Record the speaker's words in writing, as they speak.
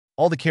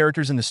All the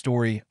characters in the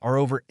story are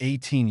over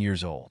 18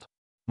 years old.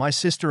 My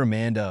sister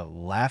Amanda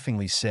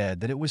laughingly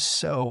said that it was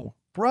so,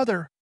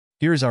 brother.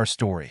 Here's our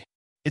story.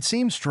 It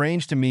seemed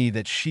strange to me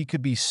that she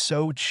could be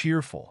so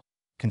cheerful,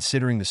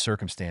 considering the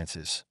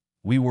circumstances.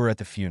 We were at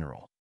the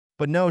funeral.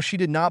 But no, she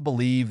did not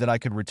believe that I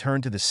could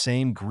return to the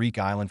same Greek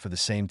island for the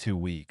same 2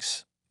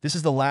 weeks. This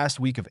is the last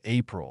week of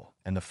April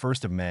and the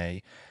 1st of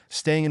May,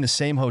 staying in the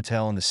same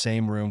hotel in the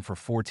same room for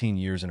 14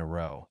 years in a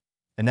row,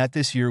 and that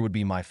this year would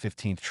be my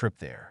 15th trip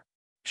there.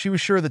 She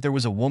was sure that there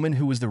was a woman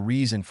who was the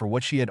reason for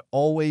what she had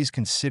always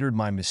considered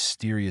my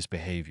mysterious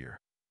behavior.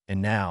 And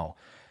now,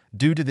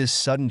 due to this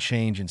sudden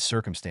change in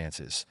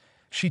circumstances,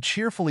 she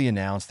cheerfully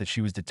announced that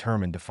she was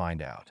determined to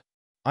find out.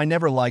 I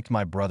never liked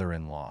my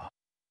brother-in-law.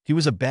 He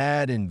was a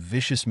bad and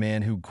vicious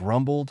man who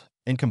grumbled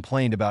and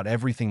complained about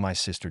everything my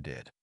sister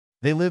did.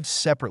 They lived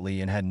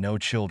separately and had no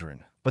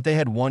children, but they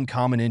had one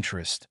common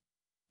interest.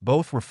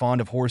 Both were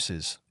fond of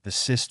horses, the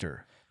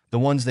sister, the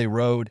ones they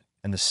rode,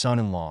 and the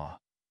son-in-law,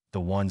 the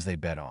ones they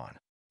bet on.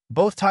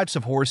 Both types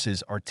of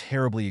horses are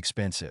terribly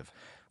expensive,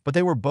 but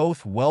they were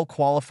both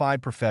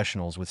well-qualified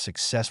professionals with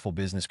successful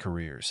business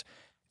careers,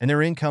 and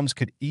their incomes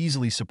could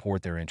easily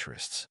support their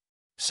interests.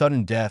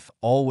 Sudden death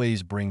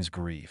always brings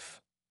grief.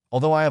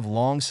 Although I have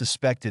long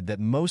suspected that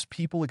most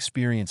people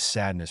experience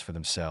sadness for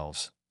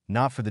themselves,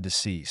 not for the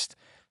deceased,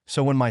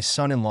 so when my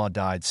son-in-law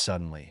died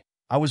suddenly,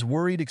 I was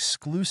worried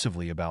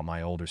exclusively about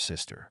my older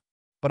sister.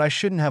 But I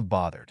shouldn't have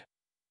bothered.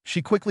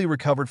 She quickly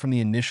recovered from the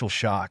initial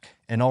shock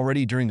and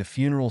already during the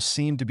funeral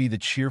seemed to be the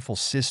cheerful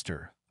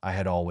sister I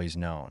had always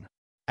known.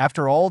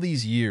 After all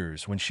these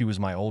years, when she was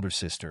my older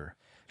sister,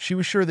 she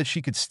was sure that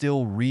she could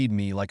still read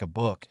me like a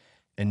book,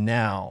 and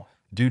now,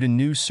 due to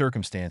new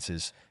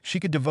circumstances, she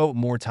could devote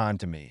more time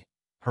to me,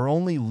 her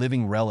only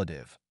living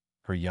relative,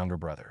 her younger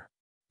brother.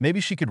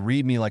 Maybe she could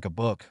read me like a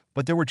book,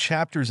 but there were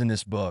chapters in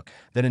this book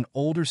that an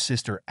older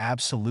sister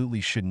absolutely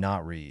should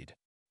not read.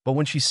 But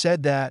when she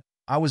said that,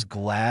 I was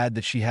glad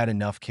that she had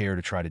enough care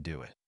to try to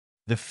do it.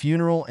 The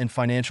funeral and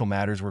financial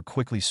matters were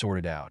quickly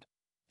sorted out,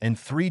 and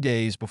 3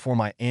 days before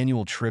my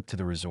annual trip to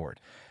the resort,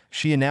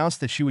 she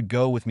announced that she would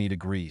go with me to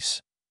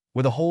Greece,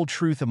 where the whole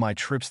truth of my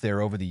trips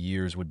there over the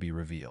years would be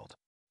revealed.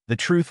 The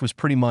truth was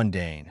pretty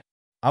mundane.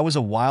 I was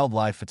a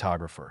wildlife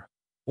photographer.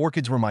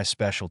 Orchids were my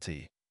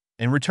specialty,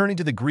 and returning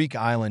to the Greek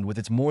island with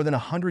its more than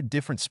 100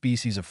 different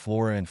species of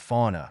flora and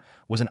fauna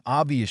was an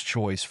obvious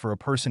choice for a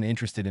person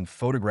interested in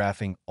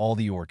photographing all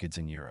the orchids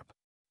in Europe.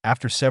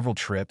 After several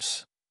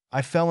trips,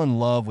 I fell in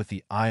love with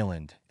the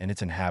island and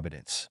its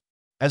inhabitants.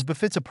 As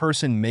befits a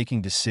person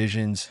making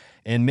decisions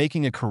and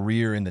making a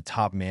career in the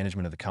top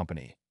management of the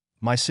company,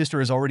 my sister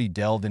has already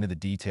delved into the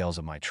details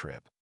of my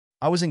trip.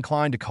 I was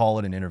inclined to call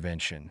it an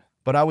intervention,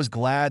 but I was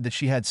glad that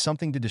she had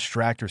something to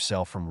distract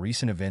herself from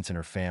recent events in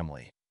her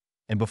family.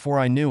 And before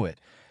I knew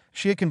it,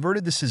 she had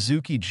converted the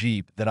Suzuki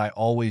Jeep that I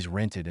always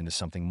rented into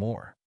something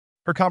more.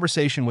 Her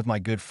conversation with my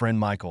good friend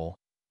Michael,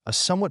 a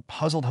somewhat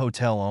puzzled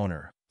hotel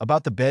owner,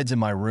 about the beds in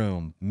my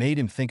room made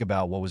him think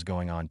about what was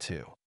going on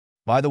too.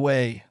 By the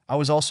way, I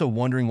was also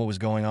wondering what was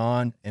going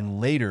on,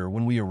 and later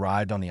when we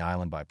arrived on the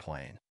island by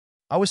plane,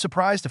 I was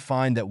surprised to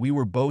find that we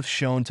were both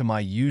shown to my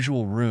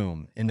usual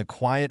room in the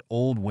quiet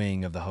old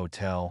wing of the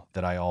hotel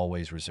that I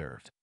always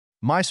reserved.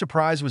 My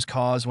surprise was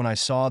caused when I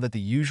saw that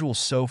the usual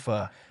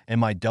sofa and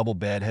my double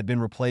bed had been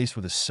replaced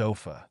with a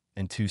sofa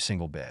and 2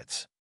 single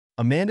beds.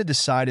 Amanda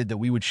decided that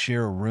we would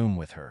share a room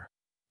with her,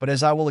 but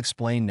as I will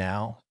explain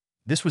now,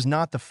 this was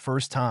not the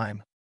first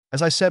time.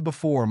 As I said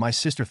before, my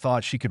sister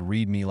thought she could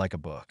read me like a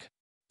book.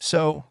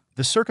 So,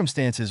 the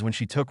circumstances when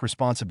she took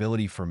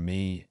responsibility for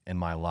me and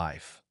my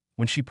life,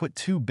 when she put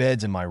 2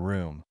 beds in my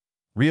room,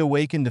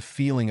 reawakened the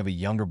feeling of a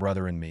younger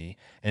brother in me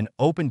and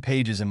opened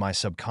pages in my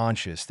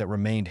subconscious that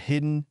remained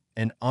hidden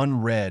and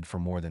unread for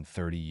more than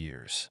 30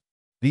 years.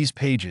 These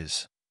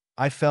pages,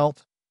 I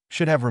felt,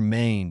 should have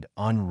remained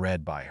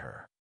unread by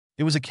her.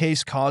 It was a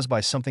case caused by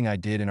something I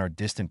did in our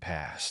distant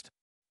past.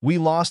 We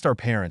lost our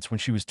parents when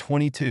she was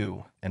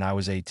 22 and I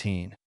was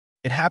 18.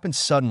 It happened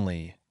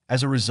suddenly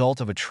as a result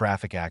of a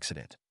traffic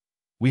accident.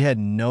 We had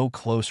no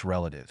close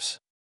relatives,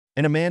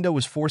 and Amanda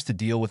was forced to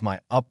deal with my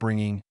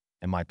upbringing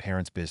and my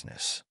parents'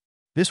 business.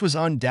 This was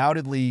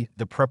undoubtedly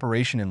the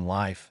preparation in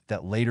life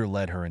that later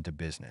led her into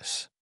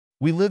business.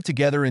 We lived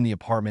together in the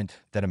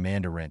apartment that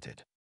Amanda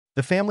rented.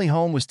 The family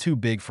home was too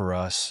big for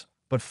us,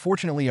 but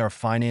fortunately our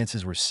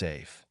finances were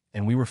safe,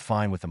 and we were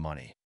fine with the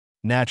money.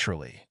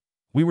 Naturally,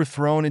 we were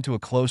thrown into a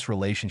close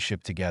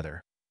relationship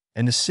together,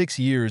 and the 6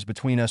 years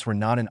between us were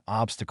not an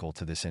obstacle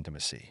to this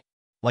intimacy.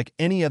 Like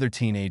any other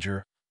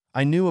teenager,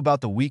 I knew about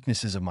the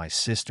weaknesses of my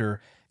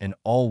sister and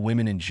all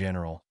women in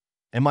general,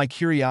 and my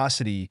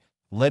curiosity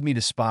led me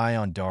to spy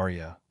on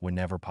Daria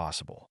whenever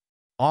possible.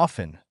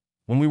 Often,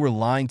 when we were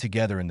lying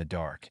together in the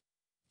dark,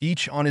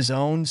 each on his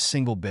own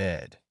single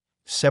bed,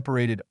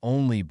 separated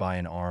only by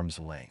an arm's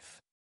length.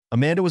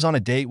 Amanda was on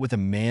a date with a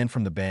man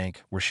from the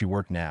bank where she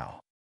worked now.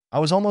 I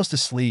was almost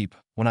asleep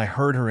when I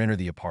heard her enter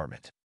the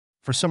apartment.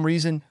 For some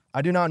reason,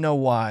 I do not know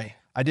why,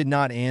 I did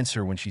not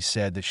answer when she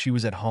said that she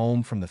was at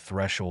home from the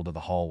threshold of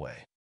the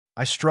hallway.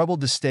 I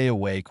struggled to stay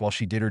awake while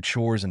she did her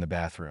chores in the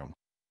bathroom,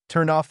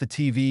 turned off the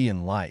TV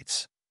and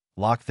lights,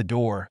 locked the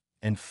door,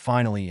 and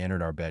finally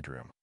entered our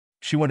bedroom.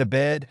 She went to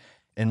bed,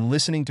 and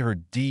listening to her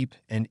deep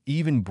and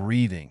even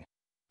breathing,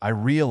 I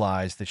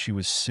realized that she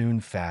was soon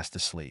fast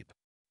asleep.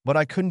 But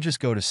I couldn't just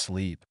go to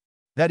sleep.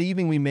 That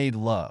evening we made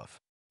love.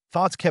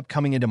 Thoughts kept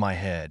coming into my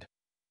head.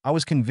 I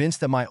was convinced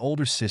that my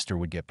older sister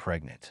would get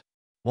pregnant.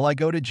 Will I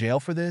go to jail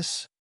for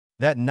this?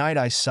 That night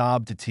I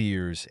sobbed to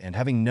tears and,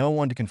 having no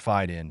one to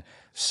confide in,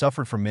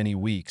 suffered for many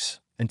weeks,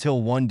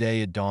 until one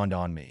day it dawned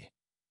on me.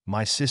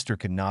 My sister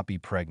could not be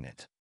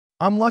pregnant.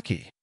 I'm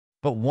lucky.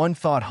 But one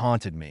thought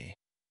haunted me.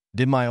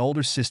 Did my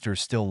older sister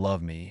still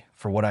love me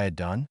for what I had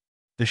done?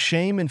 The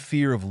shame and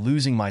fear of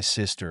losing my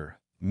sister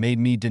made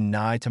me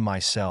deny to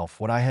myself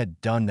what I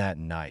had done that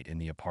night in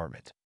the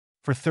apartment.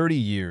 For 30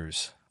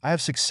 years, I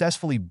have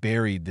successfully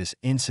buried this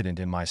incident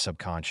in my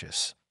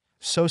subconscious,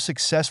 so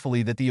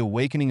successfully that the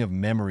awakening of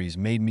memories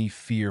made me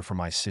fear for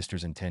my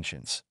sister's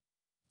intentions.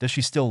 Does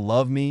she still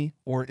love me,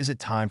 or is it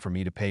time for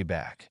me to pay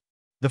back?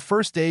 The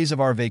first days of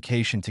our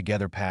vacation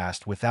together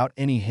passed without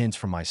any hints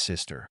from my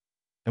sister,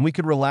 and we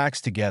could relax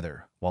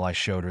together while I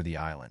showed her the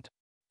island.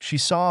 She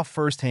saw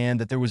firsthand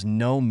that there was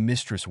no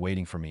mistress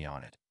waiting for me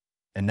on it,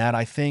 and that,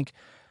 I think,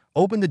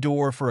 opened the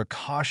door for a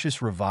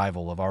cautious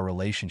revival of our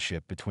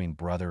relationship between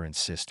brother and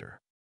sister.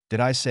 Did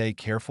I say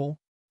careful?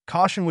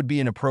 Caution would be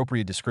an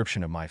appropriate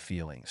description of my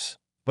feelings.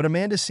 But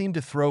Amanda seemed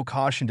to throw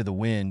caution to the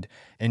wind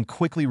and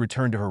quickly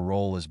return to her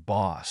role as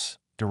boss,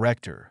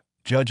 director,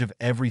 judge of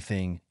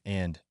everything,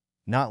 and,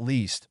 not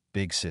least,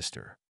 big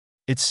sister.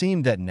 It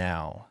seemed that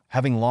now,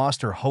 having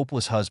lost her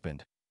hopeless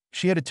husband,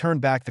 she had to turn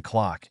back the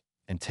clock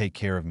and take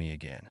care of me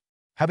again.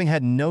 Having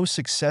had no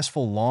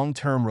successful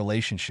long-term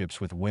relationships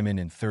with women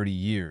in 30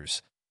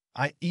 years,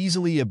 I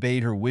easily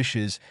obeyed her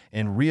wishes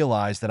and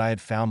realized that I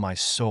had found my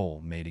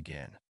soul mate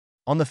again.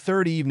 On the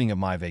third evening of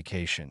my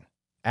vacation,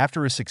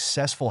 after a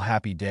successful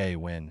happy day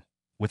when,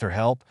 with her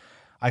help,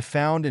 I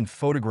found and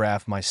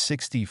photographed my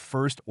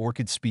 61st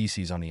orchid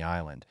species on the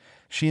island,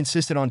 she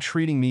insisted on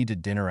treating me to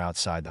dinner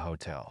outside the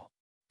hotel.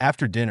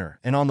 After dinner,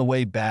 and on the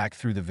way back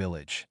through the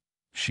village,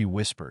 she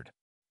whispered,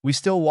 "We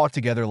still walk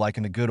together like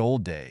in the good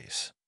old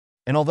days."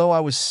 And although I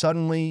was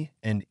suddenly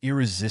and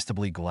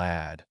irresistibly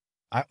glad,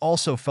 I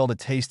also felt a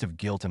taste of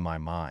guilt in my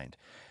mind,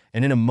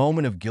 and in a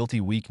moment of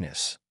guilty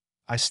weakness,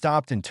 I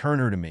stopped and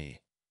turned her to me,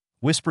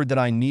 whispered that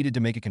I needed to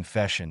make a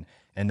confession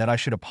and that I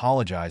should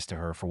apologize to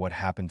her for what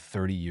happened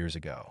 30 years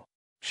ago.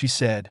 She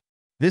said,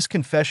 "This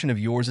confession of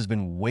yours has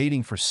been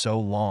waiting for so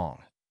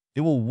long.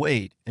 It will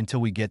wait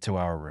until we get to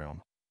our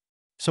room."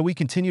 So we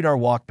continued our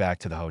walk back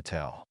to the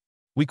hotel.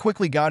 We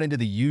quickly got into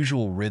the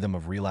usual rhythm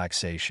of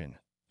relaxation,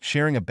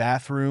 sharing a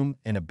bathroom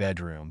and a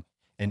bedroom,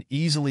 and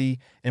easily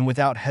and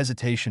without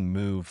hesitation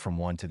moved from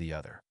one to the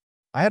other.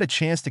 I had a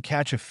chance to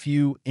catch a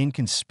few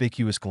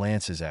inconspicuous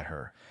glances at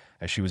her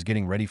as she was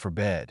getting ready for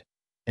bed,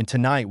 and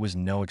tonight was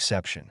no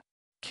exception.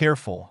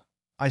 "Careful,"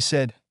 I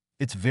said,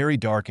 "it's very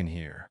dark in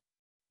here."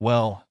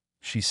 "Well,"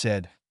 she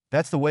said,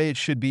 "that's the way it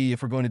should be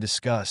if we're going to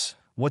discuss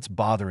what's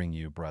bothering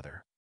you,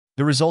 brother."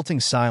 The resulting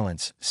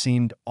silence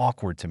seemed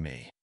awkward to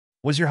me.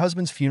 "Was your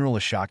husband's funeral a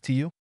shock to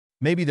you?"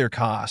 "Maybe their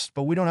cost,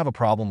 but we don't have a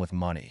problem with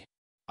money."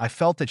 I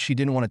felt that she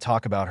didn't want to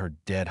talk about her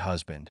dead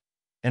husband,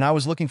 and I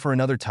was looking for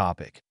another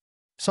topic,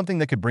 something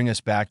that could bring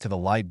us back to the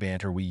light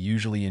banter we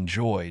usually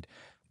enjoyed,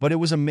 but it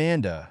was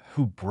Amanda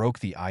who broke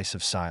the ice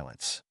of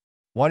silence.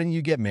 "Why didn't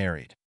you get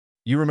married?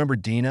 You remember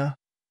Dina,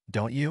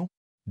 don't you?"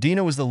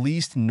 Dina was the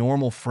least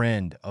normal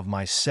friend of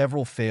my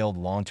several failed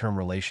long-term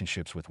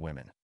relationships with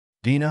women.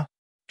 "Dina?"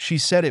 She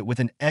said it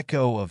with an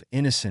echo of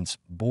innocence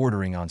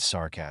bordering on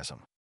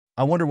sarcasm.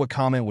 I wonder what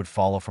comment would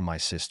follow from my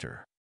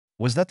sister.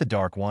 "Was that the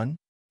dark one?"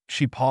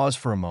 She paused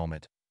for a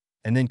moment,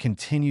 and then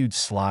continued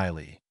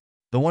slyly,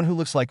 "The one who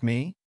looks like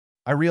me?"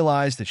 I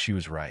realized that she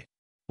was right.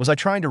 Was I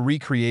trying to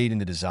recreate in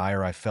the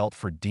desire I felt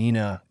for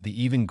Dina the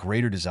even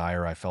greater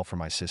desire I felt for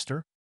my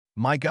sister?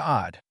 My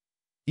God,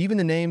 even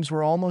the names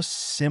were almost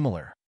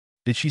similar.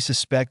 Did she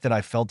suspect that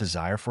I felt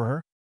desire for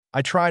her?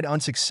 I tried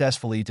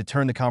unsuccessfully to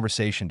turn the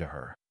conversation to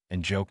her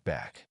and joked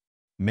back.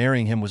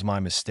 "Marrying him was my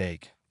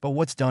mistake, but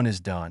what's done is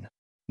done.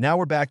 Now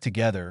we're back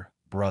together,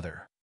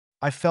 brother."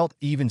 I felt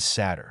even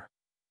sadder.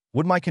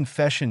 Would my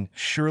confession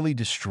surely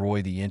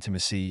destroy the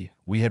intimacy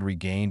we had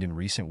regained in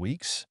recent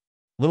weeks?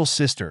 "Little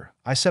sister,"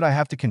 I said, "I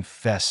have to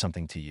confess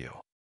something to you.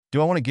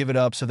 Do I want to give it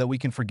up so that we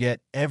can forget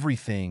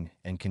everything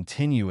and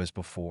continue as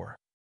before?"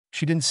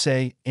 She didn't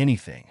say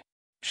anything.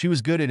 She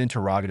was good at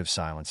interrogative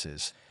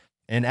silences,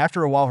 and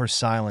after a while her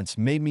silence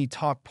made me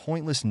talk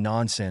pointless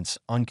nonsense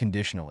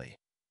unconditionally,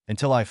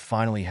 until I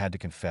finally had to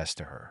confess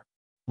to her.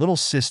 "Little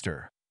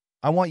sister,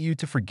 I want you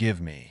to forgive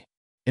me."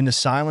 In the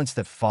silence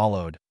that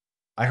followed,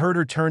 I heard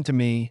her turn to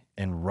me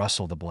and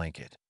rustle the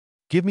blanket.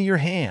 "Give me your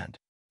hand."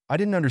 I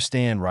didn't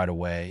understand right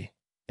away,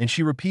 and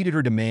she repeated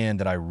her demand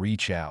that I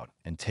reach out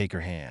and take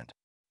her hand.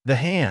 "The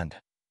hand,"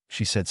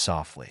 she said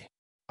softly.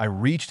 I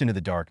reached into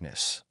the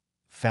darkness,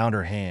 found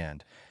her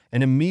hand,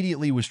 and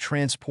immediately was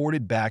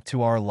transported back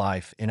to our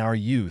life in our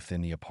youth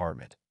in the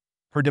apartment.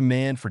 her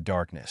demand for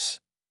darkness,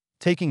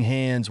 taking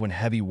hands when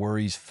heavy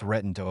worries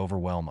threatened to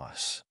overwhelm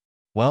us.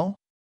 "Well,"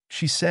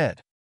 she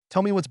said,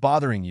 "tell me what's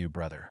bothering you,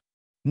 brother."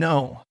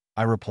 "No,"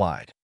 I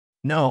replied.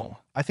 "No,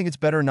 I think it's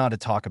better not to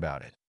talk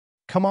about it."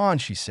 "Come on,"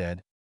 she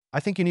said. "I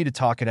think you need to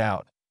talk it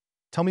out.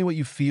 Tell me what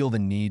you feel the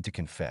need to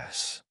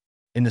confess."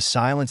 In the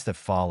silence that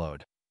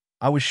followed,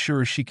 I was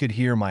sure she could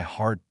hear my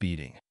heart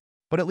beating,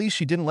 but at least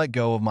she didn't let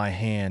go of my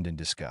hand in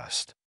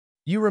disgust.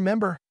 "You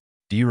remember?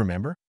 Do you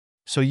remember?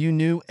 So you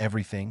knew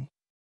everything?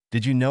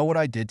 Did you know what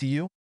I did to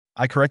you?"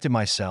 I corrected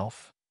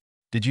myself.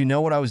 "Did you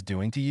know what I was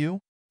doing to you?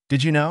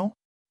 Did you know?"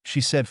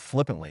 She said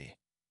flippantly.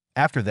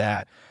 After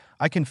that,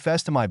 I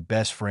confessed to my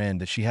best friend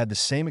that she had the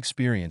same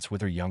experience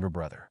with her younger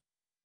brother.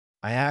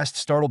 I asked,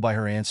 startled by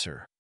her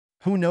answer,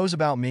 "Who knows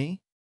about me?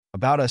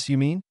 About us, you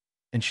mean?"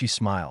 And she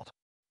smiled.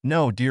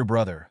 "No, dear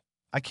brother,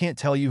 I can't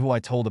tell you who I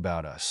told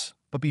about us,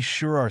 but be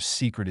sure our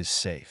secret is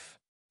safe."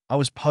 I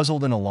was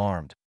puzzled and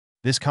alarmed.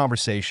 This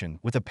conversation,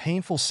 with a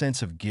painful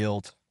sense of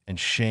guilt and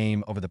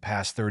shame over the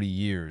past 30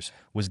 years,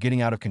 was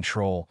getting out of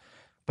control,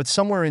 but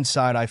somewhere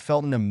inside I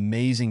felt an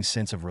amazing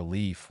sense of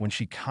relief when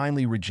she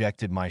kindly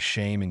rejected my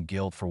shame and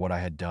guilt for what I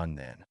had done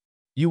then.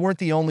 "You weren't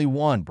the only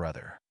one,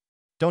 brother.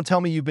 Don't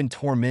tell me you've been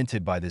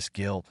tormented by this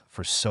guilt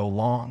for so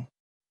long."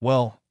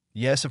 "Well,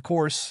 yes, of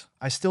course.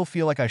 I still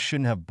feel like I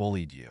shouldn't have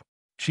bullied you."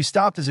 She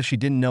stopped as if she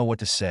didn't know what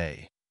to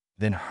say,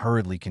 then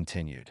hurriedly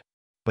continued.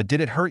 "But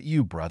did it hurt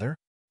you, brother?"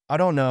 "I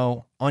don't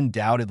know.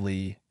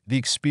 Undoubtedly, the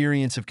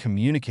experience of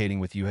communicating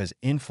with you has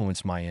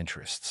influenced my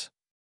interests.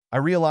 I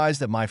realized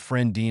that my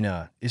friend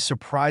Dina is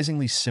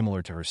surprisingly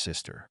similar to her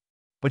sister.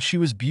 But she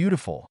was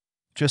beautiful,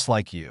 just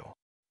like you."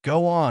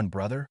 "Go on,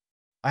 brother."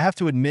 "I have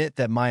to admit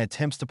that my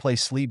attempts to play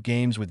sleep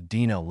games with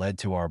Dina led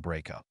to our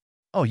breakup."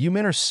 "Oh, you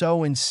men are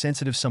so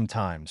insensitive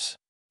sometimes."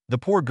 The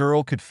poor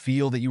girl could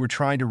feel that you were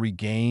trying to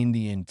regain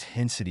the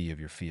intensity of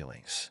your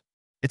feelings.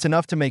 It's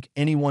enough to make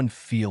anyone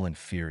feel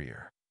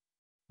inferior.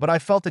 But I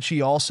felt that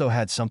she also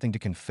had something to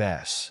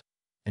confess,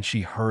 and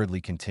she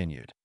hurriedly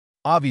continued.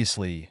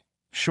 "Obviously,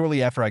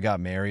 shortly after I got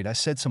married, I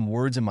said some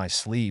words in my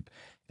sleep,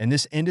 and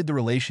this ended the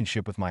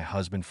relationship with my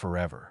husband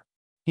forever.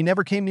 He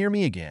never came near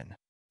me again."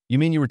 "You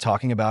mean you were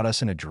talking about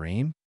us in a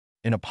dream?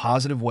 In a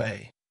positive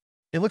way?"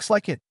 "It looks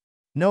like it.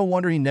 No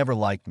wonder he never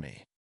liked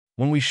me.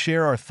 When we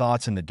share our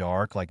thoughts in the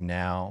dark, like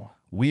now,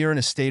 we are in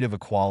a state of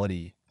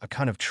equality, a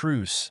kind of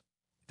truce.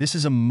 This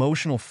is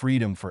emotional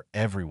freedom for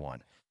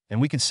everyone,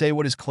 and we can say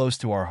what is close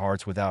to our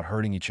hearts without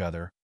hurting each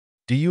other.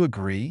 Do you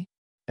agree?"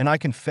 And I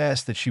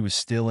confessed that she was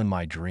still in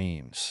my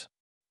dreams.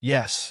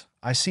 "Yes,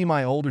 I see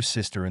my older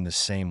sister in the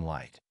same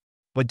light.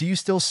 But do you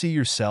still see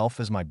yourself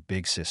as my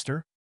big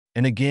sister?"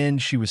 And again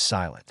she was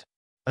silent.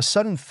 A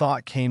sudden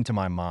thought came to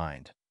my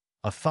mind,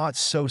 a thought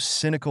so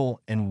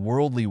cynical and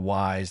worldly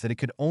wise that it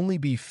could only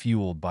be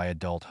fueled by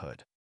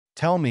adulthood.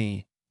 "Tell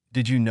me,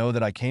 did you know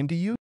that I came to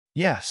you?"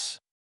 "Yes.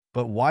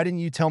 But why didn't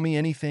you tell me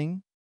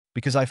anything?"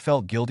 "Because I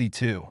felt guilty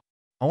too.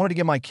 I wanted to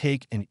get my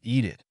cake and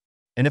eat it.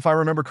 And if I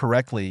remember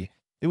correctly,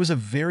 it was a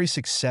very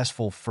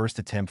successful first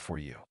attempt for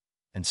you,"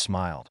 and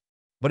smiled.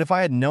 "But if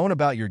I had known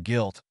about your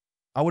guilt,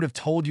 I would have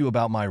told you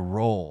about my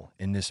role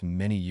in this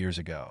many years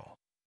ago."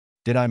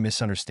 Did I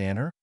misunderstand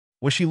her?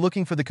 Was she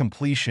looking for the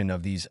completion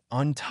of these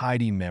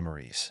untidy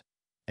memories,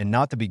 and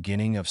not the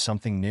beginning of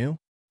something new?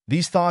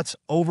 These thoughts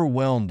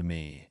overwhelmed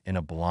me in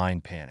a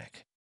blind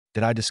panic.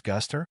 Did I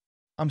disgust her?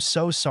 "I'm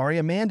so sorry,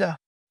 Amanda.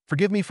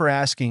 Forgive me for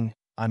asking.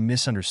 I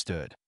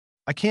misunderstood.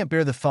 I can't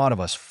bear the thought of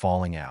us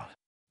falling out.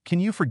 Can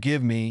you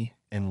forgive me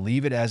and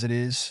leave it as it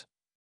is?"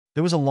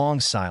 There was a long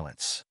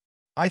silence.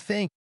 "I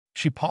think,"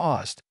 she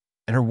paused,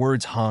 and her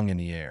words hung in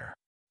the air.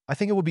 "I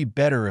think it would be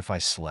better if I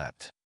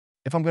slept.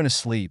 If I'm going to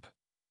sleep,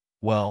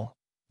 well,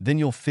 then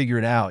you'll figure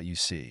it out, you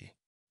see."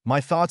 My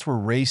thoughts were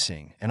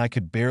racing, and I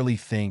could barely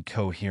think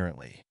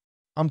coherently.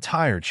 "I'm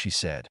tired," she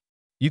said.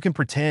 "You can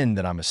pretend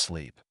that I'm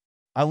asleep."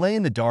 I lay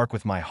in the dark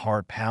with my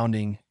heart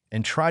pounding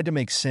and tried to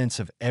make sense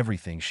of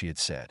everything she had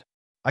said.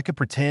 I could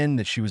pretend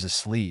that she was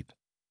asleep.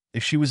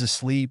 If she was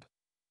asleep,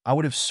 I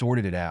would have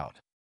sorted it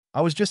out.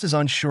 I was just as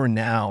unsure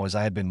now as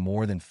I had been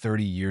more than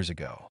 30 years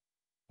ago.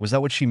 Was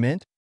that what she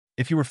meant?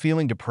 If you were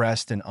feeling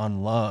depressed and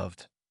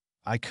unloved,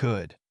 I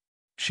could.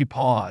 She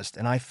paused,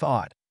 and I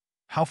thought,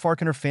 how far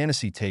can her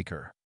fantasy take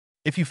her?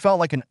 If you felt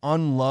like an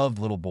unloved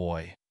little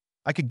boy,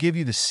 I could give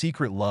you the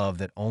secret love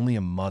that only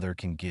a mother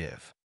can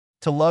give.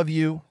 To love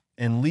you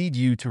and lead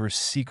you to her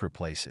secret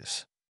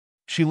places.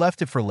 She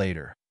left it for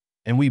later,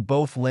 and we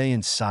both lay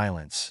in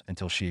silence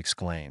until she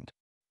exclaimed,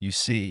 "You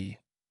see,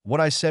 what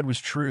I said was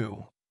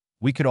true.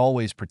 We could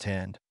always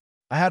pretend."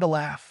 I had a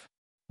laugh.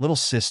 "Little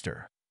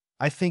sister,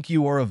 I think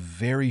you are a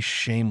very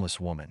shameless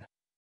woman."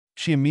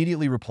 She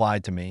immediately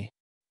replied to me,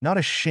 "Not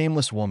a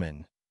shameless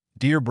woman,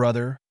 dear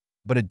brother,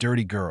 but a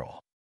dirty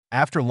girl."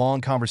 After long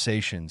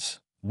conversations,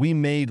 we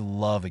made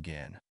love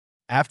again.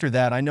 After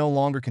that, I no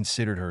longer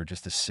considered her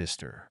just a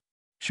sister.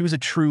 She was a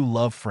true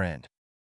love friend,